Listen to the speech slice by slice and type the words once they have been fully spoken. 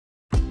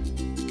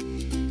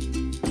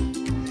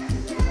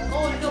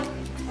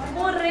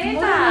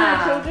Morning,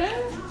 children.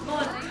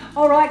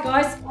 Alright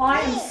guys, I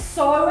am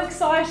so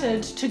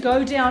excited to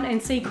go down and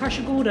see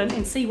Crusher Gordon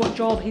and see what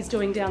job he's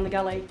doing down the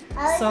gully.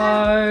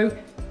 So,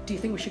 do you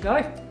think we should go?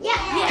 Yeah.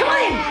 Come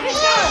on,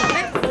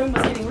 let's go! The room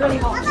was getting really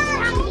hot.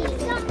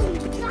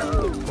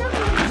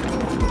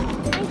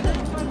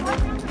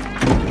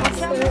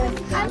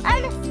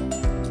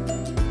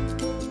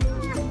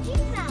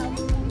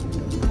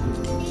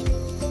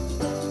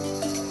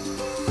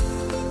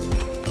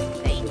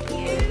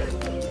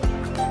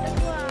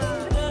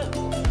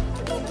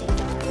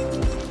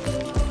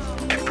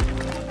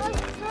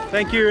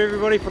 Thank you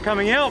everybody for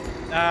coming out.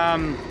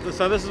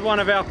 So this is one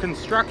of our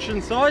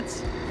construction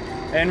sites,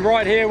 and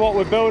right here what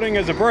we're building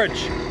is a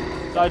bridge.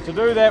 So to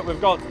do that we've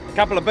got a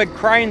couple of big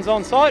cranes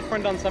on site.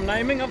 We've done some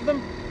naming of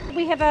them.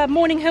 We have a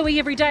morning hui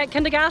every day at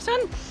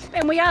kindergarten,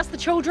 and we asked the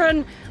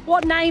children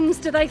what names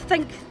do they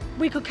think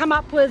we could come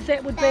up with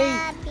that would be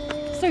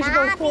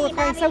suitable for a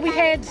crane. So we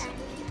had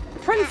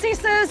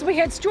princesses, we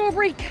had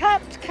strawberry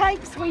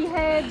cupcakes, we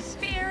had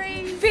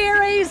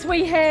fairies,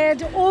 we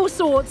had all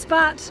sorts,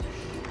 but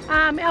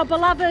our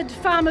beloved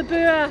Farmer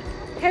Burr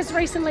has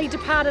recently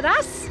departed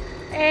us,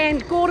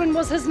 and Gordon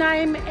was his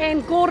name,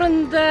 and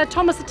Gordon the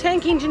Thomas the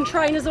Tank Engine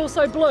train is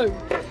also blue.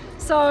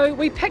 So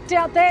we picked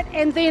out that,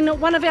 and then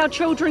one of our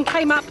children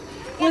came up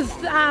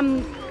with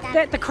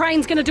that the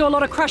crane's going to do a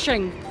lot of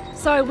crushing.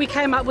 So we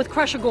came up with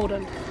Crusher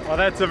Gordon. Well,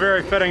 that's a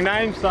very fitting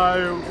name.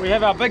 So we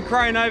have our big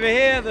crane over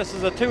here. This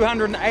is a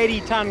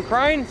 280 tonne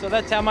crane, so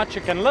that's how much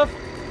it can lift.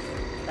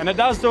 And it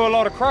does do a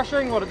lot of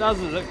crushing. What it does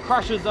is it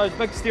crushes those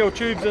big steel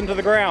tubes into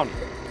the ground.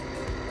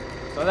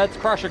 So that's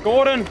Crusher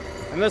Gordon,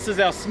 and this is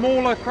our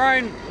smaller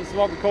crane. This is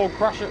what we call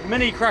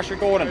Mini Crusher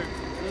Gordon.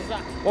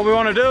 What we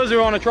want to do is we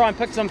want to try and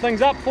pick some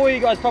things up for you.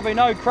 You guys probably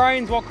know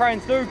cranes, what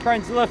cranes do.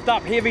 Cranes lift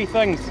up heavy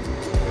things.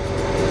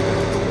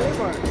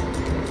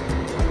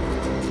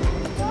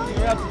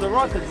 Out to the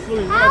right,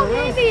 how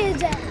heavy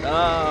is it?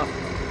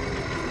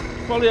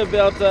 Probably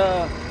about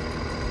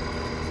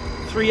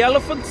 3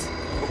 elephants.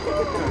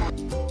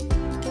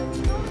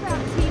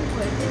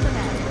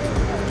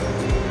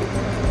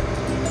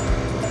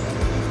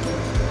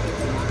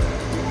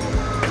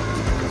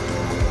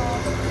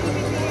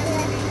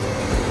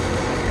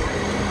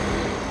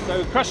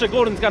 So Crusher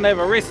Gordon's going to have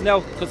a rest now,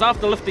 because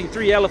after lifting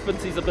 3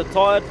 elephants he's a bit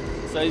tired,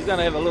 so he's going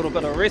to have a little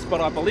bit of rest.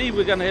 But I believe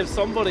we're going to have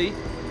somebody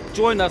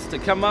join us to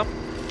come up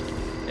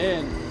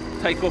and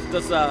take off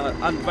this,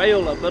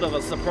 unveil a bit of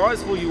a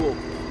surprise for you all.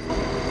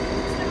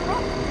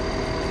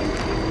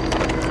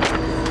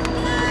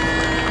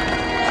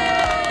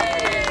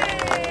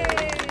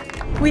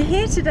 We're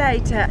here today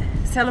to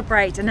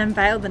celebrate and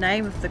unveil the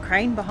name of the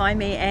crane behind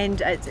me and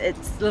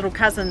its little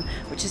cousin,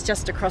 which is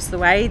just across the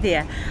way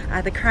there.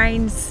 The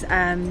cranes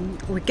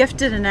were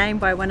gifted a name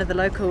by one of the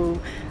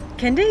local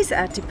kindies,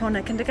 Te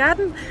Puna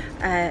Kindergarten,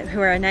 who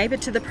are a neighbour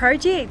to the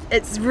project.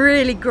 It's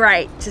really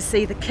great to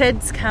see the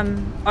kids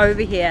come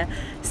over here,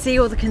 see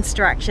all the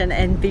construction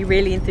and be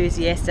really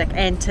enthusiastic,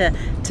 and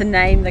to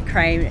name the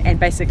crane and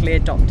basically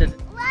adopt it.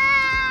 Wow!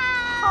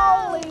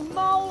 Holy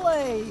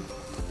moly!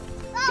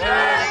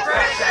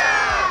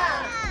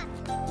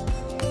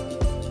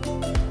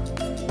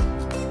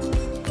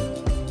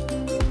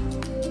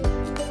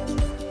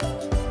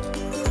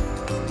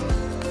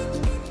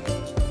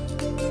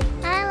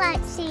 I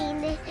like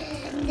seeing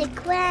the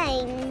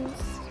cranes.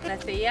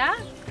 Nathia?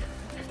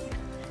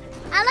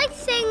 I like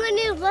seeing when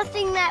you're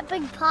lifting that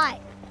big pipe.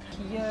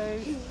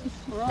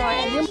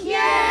 Right.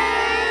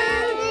 Yeah!